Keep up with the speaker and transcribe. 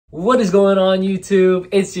What is going on YouTube?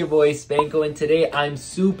 It's your boy Spanko, and today I'm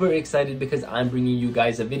super excited because I'm bringing you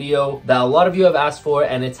guys a video that a lot of you have asked for,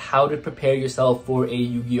 and it's how to prepare yourself for a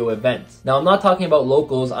Yu-Gi-Oh event. Now I'm not talking about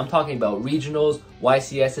locals, I'm talking about regionals,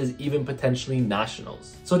 YCSs, even potentially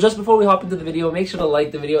nationals. So just before we hop into the video, make sure to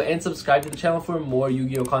like the video and subscribe to the channel for more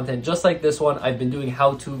Yu-Gi-Oh content just like this one. I've been doing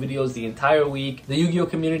how-to videos the entire week. The Yu-Gi-Oh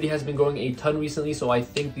community has been growing a ton recently, so I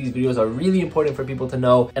think these videos are really important for people to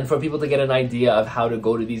know and for people to get an idea of how to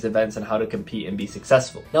go to these events and how to compete and be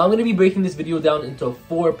successful. Now I'm going to be breaking this video down into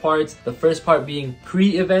 4 parts. The first part being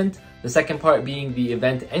pre-event, the second part being the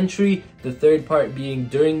event entry, the third part being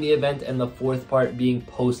during the event, and the fourth part being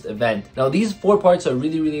post-event. Now these 4 parts are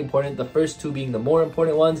really important, the first 2 being the more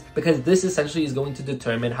important ones, because this essentially is going to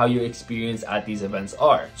determine how your experience at these events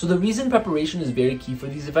are. So the reason preparation is very key for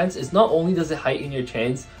these events is not only does it heighten your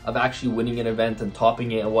chance of actually winning an event and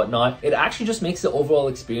topping it and whatnot, it actually just makes the overall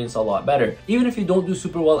experience a lot better. Even if you don't do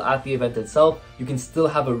super well at the event itself, you can still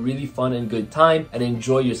have a really fun and good time and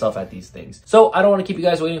enjoy yourself at these things. So I don't want to keep you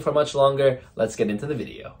guys waiting for much longer. Let's get into the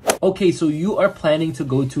video. Okay, so you are planning to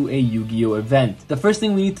go to a Yu-Gi-Oh event. The first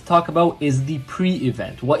thing we need to talk about is the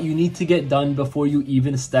pre-event, what you need to get done before you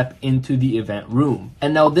even step into the event room.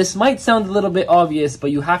 And now this might sound a little bit obvious,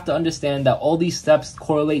 but you have to understand that all these steps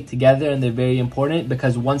correlate together and they're very important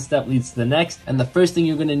because one step leads to the next. And the first thing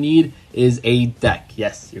you're going to need is a deck.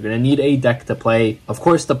 Yes, you're going to need a deck to play. Of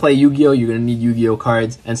course, to play Yu-Gi-Oh, you're going to need Yu-Gi-Oh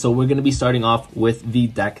cards. And so we're going to be starting off with the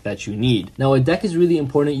deck that you need. Now, a deck is really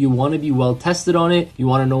important. You want to be well tested on it. You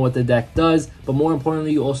want to know what the deck does. But more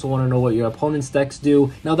importantly, you also want to know what your opponent's decks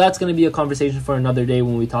do. Now, that's going to be a conversation for another day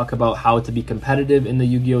when we talk about how to be competitive in the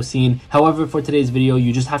Yu-Gi-Oh scene. However, for today's video,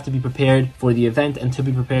 you just have to be prepared for the event. And to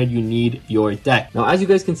be prepared, you need your deck. Now, as you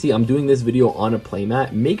guys can see, I'm doing this video on a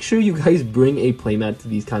playmat. Make sure you guys bring a playmat to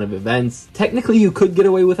these kind of events. Technically, you could get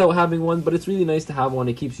away without having one, but it's really nice to have one.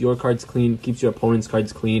 It keeps your cards clean, keeps your opponent's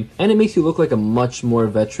cards clean, and it makes you look like a much more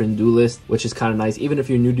veteran duelist, which is kind of nice. Even if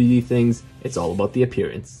you're new to these things, it's all about the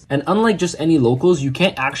appearance. And unlike just any locals, you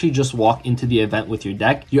can't actually just walk into the event with your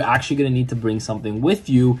deck. You're actually going to need to bring something with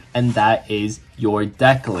you, and that is your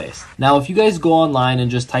deck list. Now, if you guys go online and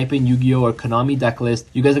just type in Yu-Gi-Oh or Konami deck list,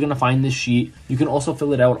 you guys are going to find this sheet. You can also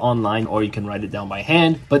fill it out online or you can write it down by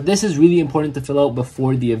hand. But this is really important to fill out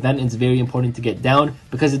before the event. It's very important to get down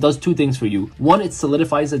because it does 2 things for you. 1, it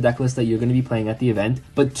solidifies the deck list that you're going to be playing at the event.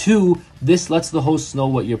 But 2, this lets the hosts know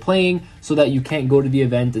what you're playing so that you can't go to the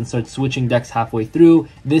event and start switching decks halfway through.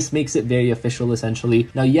 This makes it very official essentially.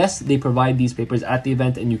 Now, yes, they provide these papers at the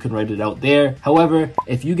event and you can write it out there. However,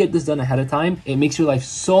 if you get this done ahead of time, it makes your life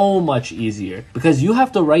so much easier because you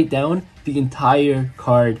have to write down the entire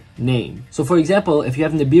card name. So for example, if you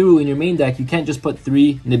have Nibiru in your main deck, you can't just put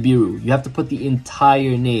 3 Nibiru. You have to put the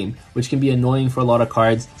entire name, which can be annoying for a lot of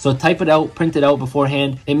cards. So type it out, print it out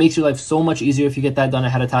beforehand. It makes your life so much easier if you get that done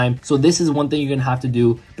ahead of time. So this is one thing you're going to have to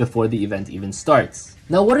do before the event even starts.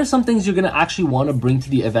 Now, what are some things you're going to actually want to bring to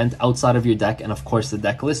the event outside of your deck and of course the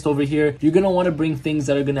deck list over here? You're going to want to bring things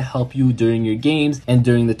that are going to help you during your games and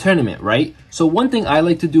during the tournament, right? So one thing I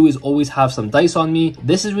like to do is always have some dice on me.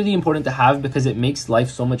 This is really important to have because it makes life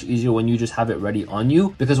so much easier when you just have it ready on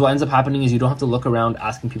you, because what ends up happening is you don't have to look around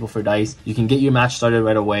asking people for dice. You can get your match started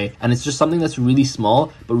right away, and it's just something that's really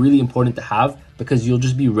small but really important to have because you'll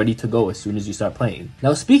just be ready to go as soon as you start playing.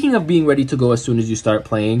 Now, speaking of being ready to go as soon as you start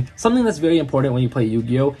playing, something that's very important when you play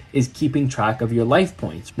Yu-Gi-Oh is keeping track of your life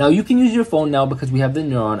points. Now, you can use your phone now because we have the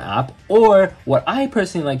Neuron app, or what I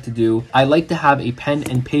personally like to do, I like to have a pen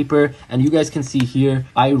and paper, and you guys can see here,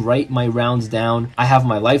 I write my rounds down. I have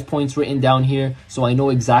my life points written down here, so I know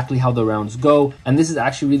exactly how the rounds go, and this is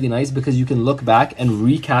actually really nice because you can look back and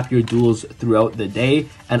recap your duels throughout the day,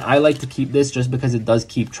 and I like to keep this just because it does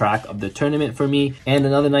keep track of the tournament for me. And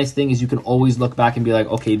another nice thing is you can always look back and be like,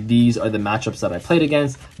 okay, these are the matchups that I played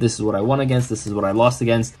against. This is what I won against. This is what I lost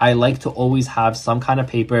against. I like to always have some kind of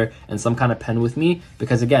paper and some kind of pen with me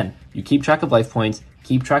because, again, you keep track of life points.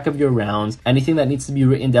 Keep track of your rounds. Anything that needs to be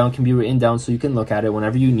written down can be written down so you can look at it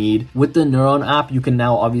whenever you need. With the Neuron app, you can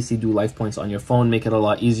now obviously do life points on your phone, make it a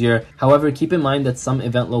lot easier. However, keep in mind that some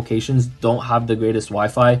event locations don't have the greatest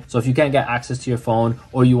Wi-Fi. So if you can't get access to your phone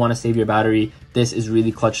or you want to save your battery, this is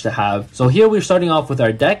really clutch to have. So here we're starting off with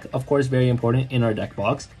our deck, of course, very important in our deck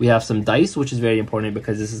box. We have some dice, which is very important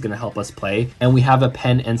because this is going to help us play. And we have a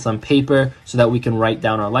pen and some paper so that we can write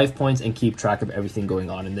down our life points and keep track of everything going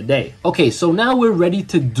on in the day. Okay, so now we're ready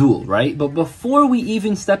to duel, right? But before we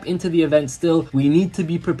even step into the event still, we need to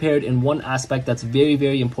be prepared in one aspect that's very,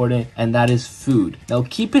 very important, and that is food. Now,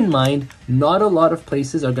 keep in mind, not a lot of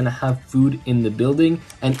places are going to have food in the building,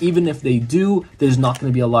 and even if they do, there's not going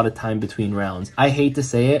to be a lot of time between rounds. I hate to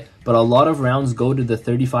say it, but a lot of rounds go to the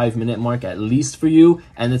 35-minute mark at least for you,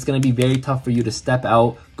 and it's going to be very tough for you to step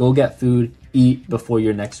out, go get food, eat before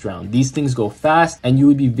your next round. These things go fast and you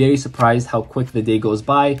would be very surprised how quick the day goes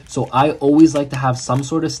by. So I always like to have some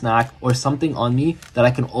sort of snack or something on me that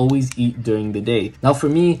I can always eat during the day. Now for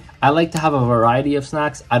me, I like to have a variety of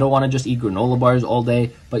snacks. I don't want to just eat granola bars all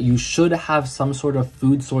day, but you should have some sort of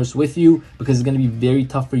food source with you because it's going to be very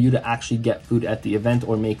tough for you to actually get food at the event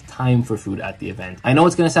or make time for food at the event. I know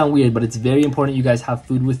it's going to sound weird, but it's very important you guys have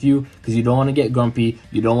food with you because you don't want to get grumpy.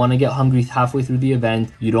 You don't want to get hungry halfway through the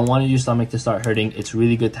event. You don't want your stomach to start hurting. It's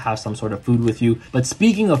really good to have some sort of food with you. But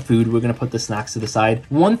speaking of food, we're going to put the snacks to the side.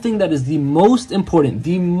 One thing that is the most important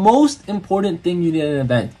thing you need at an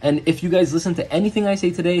event, and if you guys listen to anything I say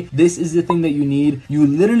today, this is the thing that you need. You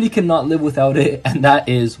literally cannot live without it, and that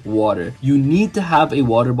is water. You need to have a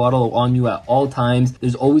water bottle on you at all times.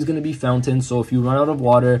 There's always going to be fountains, so if you run out of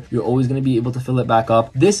water, you're always going to be able to fill it back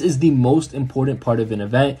up. This is the most important part of an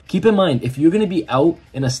event. Keep in mind, if you're going to be out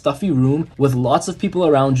in a stuffy room with lots of people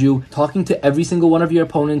around you, talking to every single one of your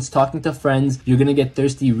opponents, talking to friends, you're going to get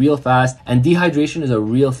thirsty real fast, and dehydration is a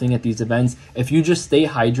real thing at these events. If you just stay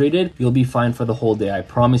hydrated, you'll be fine for the whole day. I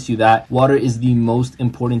promise you that. Water is the most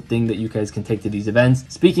important thing that you guys can take to these events.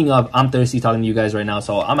 Speaking of, I'm thirsty talking to you guys right now,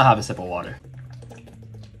 so I'm gonna have a sip of water.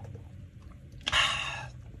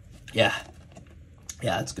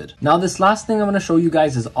 Yeah, it's good. Now, this last thing I'm going to show you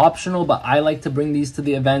guys is optional, but I like to bring these to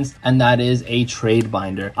the events, and that is a trade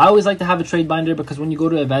binder. I always like to have a trade binder because when you go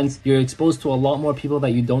to events, you're exposed to a lot more people that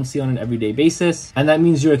you don't see on an everyday basis, and that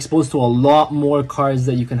means you're exposed to a lot more cards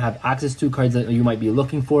that you can have access to, cards that you might be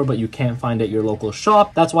looking for, but you can't find at your local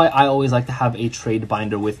shop. That's why I always like to have a trade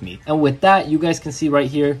binder with me. And with that, you guys can see right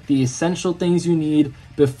here, the essential things you need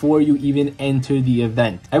before you even enter the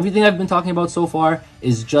event. Everything I've been talking about so far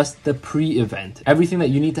is just the pre-event. Everything that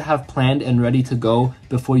you need to have planned and ready to go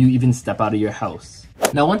before you even step out of your house.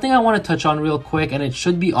 Now, one thing I want to touch on real quick, and it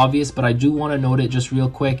should be obvious, but I do want to note it just real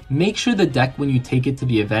quick. Make sure the deck, when you take it to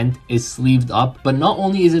the event, is sleeved up. But not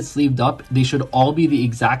only is it sleeved up, they should all be the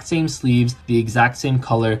exact same sleeves, the exact same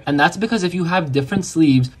color. And that's because if you have different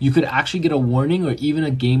sleeves, you could actually get a warning or even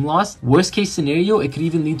a game loss. Worst case scenario, it could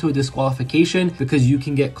even lead to a disqualification because you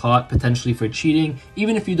can get caught potentially for cheating.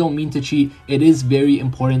 Even if you don't mean to cheat, it is very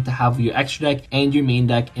important to have your extra deck and your main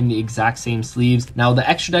deck in the exact same sleeves. Now, the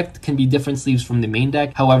extra deck can be different sleeves from the main deck.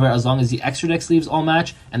 However, as long as the extra deck sleeves all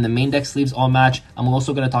match and the main deck sleeves all match, I'm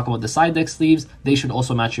also going to talk about the side deck sleeves. They should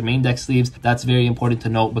also match your main deck sleeves. That's very important to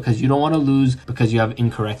note because you don't want to lose because you have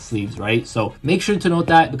incorrect sleeves, right? So make sure to note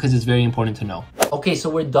that because it's very important to know. Okay, so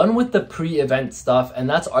we're done with the pre-event stuff, and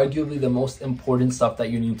that's arguably the most important stuff that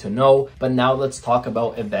you need to know. But now let's talk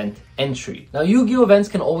about event entry. Now, Yu-Gi-Oh! Events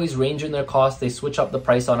can always range in their cost. They switch up the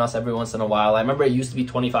price on us every once in a while. I remember it used to be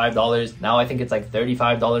 $25. Now I think it's like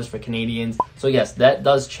 $35 for Canadians. So yes, that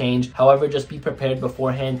does change. However, just be prepared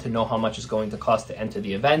beforehand to know how much it's going to cost to enter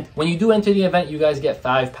the event. When you do enter the event, you guys get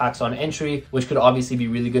 5 packs on entry, which could obviously be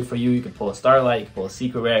really good for you. You could pull a Starlight, you could pull a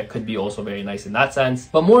Secret Rare. It could be also very nice in that sense.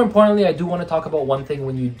 But more importantly, I do want to talk about one thing.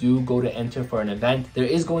 When you do go to enter for an event, there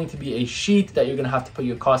is going to be a sheet that you're going to have to put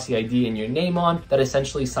your Kasi ID and your name on that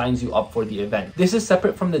essentially signs you up for the event. This is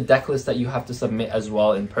separate from the deck list that you have to submit as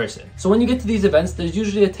well in person. So when you get to these events, there's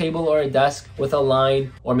usually a table or a desk with a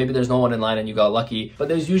line, or maybe there's no one in line and you got lucky, but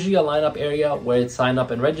there's usually a lineup area where it's sign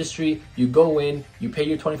up and registry. You go in, you pay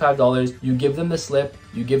your $25, you give them the slip,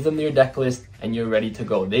 you give them your deck list, and you're ready to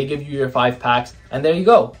go. They give you your 5 packs, and there you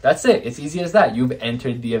go. That's it. It's easy as that. You've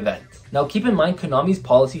entered the event. Now, keep in mind, Konami's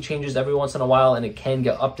policy changes every once in a while, and it can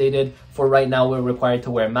get updated. For right now, we're required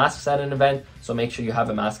to wear masks at an event, so make sure you have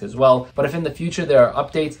a mask as well. But if in the future there are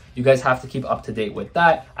updates, you guys have to keep up to date with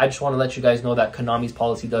that. I just want to let you guys know that Konami's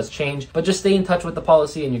policy does change, but just stay in touch with the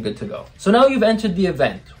policy and you're good to go. So now you've entered the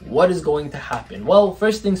event. What is going to happen? Well,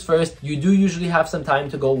 first things first, you do usually have some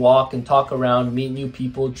time to go walk and talk around, meet new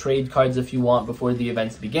people, trade cards if you want before the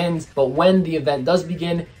event begins. But when the event does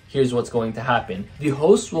begin, here's what's going to happen. The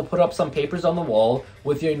host will put up some papers on the wall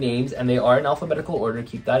with your names, and they are in alphabetical order,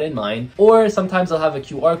 keep that in mind. Or sometimes they'll have a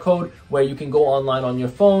QR code where you can go online on your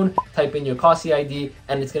phone, type in your Kasi ID,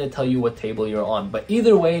 and it's going to tell you what table you're on. But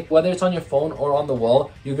either way, whether it's on your phone or on the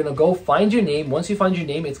wall, you're going to go find your name. Once you find your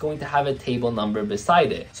name, it's going to have a table number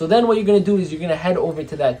beside it. So then what you're going to do is you're going to head over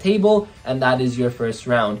to that table, and that is your first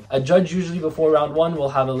round. A judge usually before round 1 will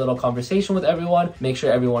have a little conversation with everyone, make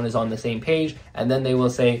sure everyone is on the same page, and then they will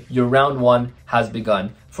say your round 1 has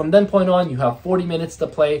begun. From then point on, you have 40 minutes to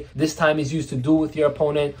play. This time is used to duel with your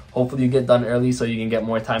opponent. Hopefully you get done early so you can get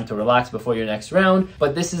more time to relax before your next round.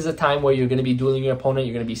 But this is a time where you're going to be dueling your opponent.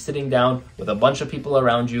 You're going to be sitting down with a bunch of people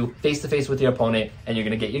around you, face to face with your opponent, and you're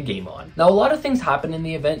going to get your game on. Now, a lot of things happen in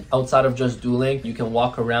the event outside of just dueling. You can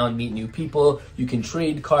walk around, meet new people, you can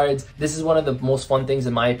trade cards. This is one of the most fun things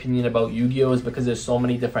in my opinion about Yu-Gi-Oh! Is because there's so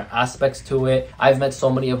many different aspects to it. I've met so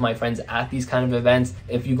many of my friends at these kind of events.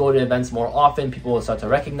 If you go to events more often, people will start to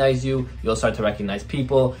recognize you. You'll start to recognize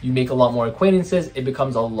people. You make a lot more acquaintances. It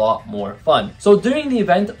becomes a lot more fun. So during the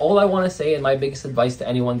event, all I want to say and my biggest advice to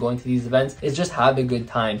anyone going to these events is just have a good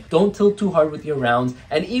time. Don't tilt too hard with your rounds.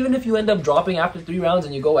 And even if you end up dropping after 3 rounds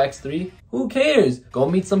and you go X3, who cares? Go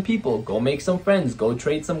meet some people. Go make some friends. Go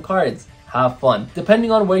trade some cards. Have fun. Depending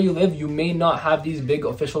on where you live, you may not have these big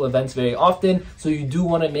official events very often, so you do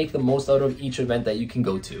want to make the most out of each event that you can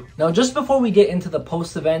go to. Now, just before we get into the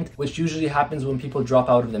post event, which usually happens when people drop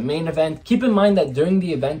out of the main event, keep in mind that during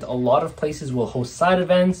the event, a lot of places will host side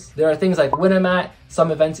events. There are things like Winamat. Some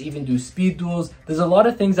events even do speed duels. There's a lot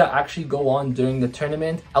of things that actually go on during the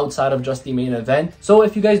tournament outside of just the main event. So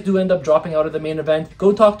if you guys do end up dropping out of the main event,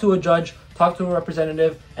 go talk to a judge, talk to a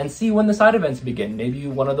representative, and see when the side events begin. Maybe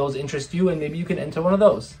one of those interests you and maybe you can enter one of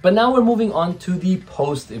those. But now we're moving on to the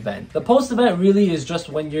post event. The post event really is just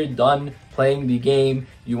when you're done playing the game,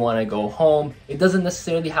 you want to go home. It doesn't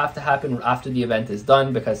necessarily have to happen after the event is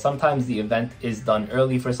done, because sometimes the event is done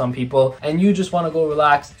early for some people and you just want to go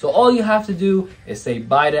relax. So all you have to do is say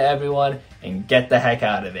bye to everyone and get the heck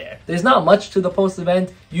out of there. There's not much to the post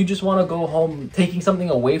event. You just want to go home taking something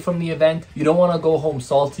away from the event. You don't want to go home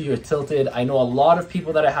salty or tilted. I know a lot of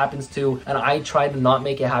people that it happens to, and I try to not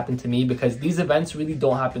make it happen to me because these events really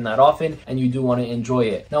don't happen that often and you do want to enjoy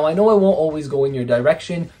it. Now, I know it won't always go in your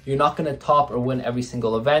direction. You're not going to top or win every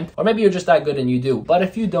single event, or maybe you're just that good and you do. But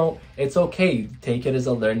if you don't, it's okay. Take it as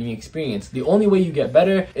a learning experience. The only way you get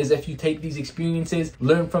better is if you take these experiences,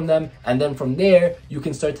 learn from them, and then from there, you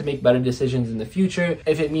can start to make better decisions in the future.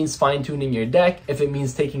 If it means fine-tuning your deck, if it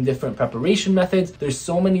means taking different preparation methods, there's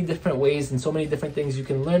so many different ways and so many different things you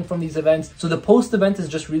can learn from these events. So the post event is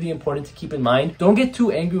just really important to keep in mind. Don't get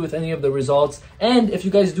too angry with any of the results. And if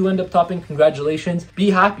you guys do end up topping, congratulations.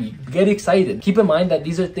 Be happy, get excited. Keep in mind that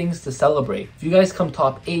these are things to celebrate. If you guys come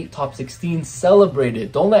top 8, top 16, celebrate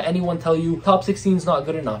it. Don't let anyone tell you top 16 is not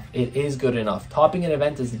good enough. It is good enough. Topping an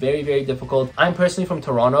event is very, very difficult. I'm personally from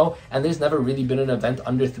Toronto and there's never really been an event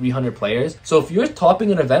under 300 players. So if you're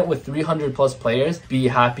topping an event with 300 plus players, be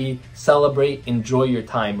happy, celebrate, enjoy your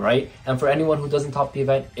time, right? And for anyone who doesn't top the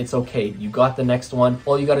event, it's okay. You got the next one.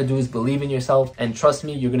 All you got to do is believe in yourself, and trust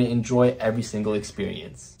me, you're going to enjoy every single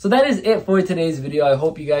experience. So that is it for today's video. I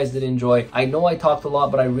hope you guys did enjoy. I know I talked a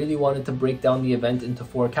lot, but I really wanted to break down the event into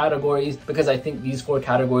 4 categories because I think these 4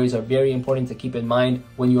 categories are very important to keep in mind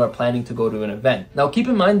when you are planning to go to an event. Now, keep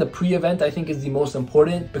in mind the pre-event I think is the most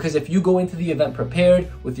important, because if you go into the event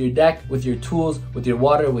prepared with your deck, with your tools, with your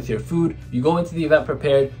water, with your food, you go into the event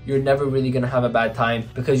prepared, you're never really going to have a bad time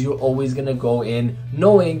because you're always going to go in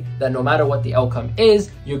knowing that no matter what the outcome is,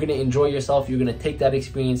 you're going to enjoy yourself, you're going to take that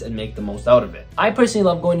experience and make the most out of it. I personally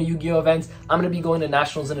love going to Yu-Gi-Oh events. I'm going to be going to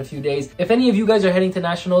nationals in a few days. If any of you guys are heading to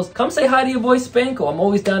nationals, come say hi to your boy Spanko. I'm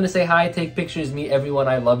always down to say hi, take pictures, meet everyone.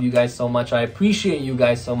 I love you guys so much. I appreciate you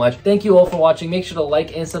guys so much. Thank you all for watching. Make sure to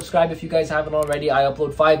like and subscribe if you guys haven't already. I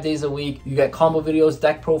upload 5 days a week. You get combo videos,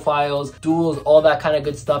 deck profiles, duels, all that kind of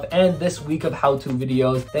good stuff, and this week of how-to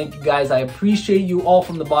videos. Thank you guys. I appreciate you all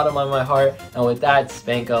from the bottom of my heart. And with that,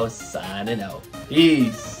 Spanko signing out.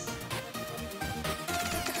 Peace.